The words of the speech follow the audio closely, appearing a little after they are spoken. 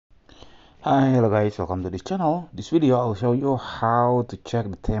Hi, hello guys, welcome to this channel. This video I'll show you how to check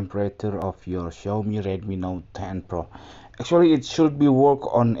the temperature of your Xiaomi Redmi Note 10 Pro. Actually, it should be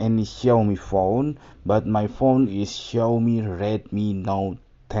work on any Xiaomi phone, but my phone is Xiaomi Redmi Note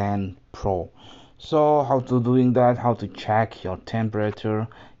 10 Pro. So how to doing that, how to check your temperature,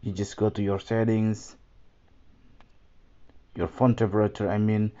 you just go to your settings, your phone temperature I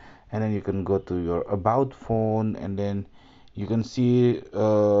mean, and then you can go to your about phone, and then you can see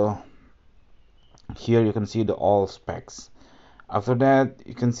here you can see the all specs. After that,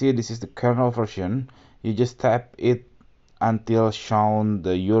 you can see this is the kernel version. You just tap it until shown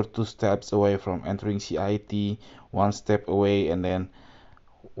the you're 2 steps away from entering CIT, 1 step away, and then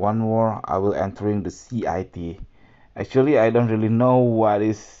one more I will entering the CIT. Actually, I don't really know what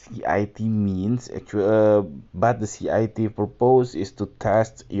is CIT means. Actually, but the CIT purpose is to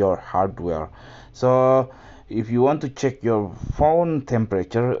test your hardware. So if you want to check your phone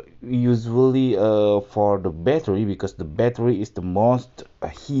temperature, usually for the battery, because the battery is the most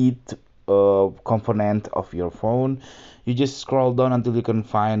heat component of your phone, you just scroll down until you can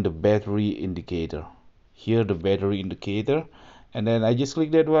find the battery indicator. Here the battery indicator, and then I just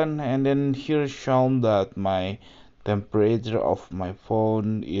click that one, and then here shown that my temperature of my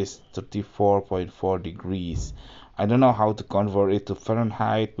phone is 34.4 degrees. I don't know how to convert it to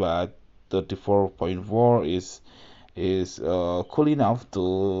Fahrenheit, but 34.4 is cool enough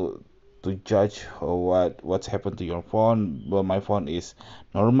to judge what's happened to your phone. But my phone is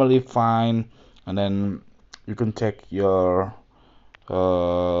normally fine, and then you can check uh,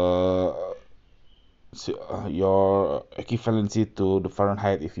 your equivalency to the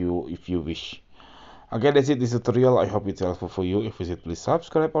Fahrenheit if you wish. Okay, that's it. This tutorial. I hope it's helpful for you. If you did, please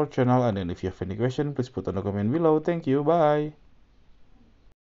subscribe our channel, and then if you have any question, please put on the comment below. Thank you. Bye.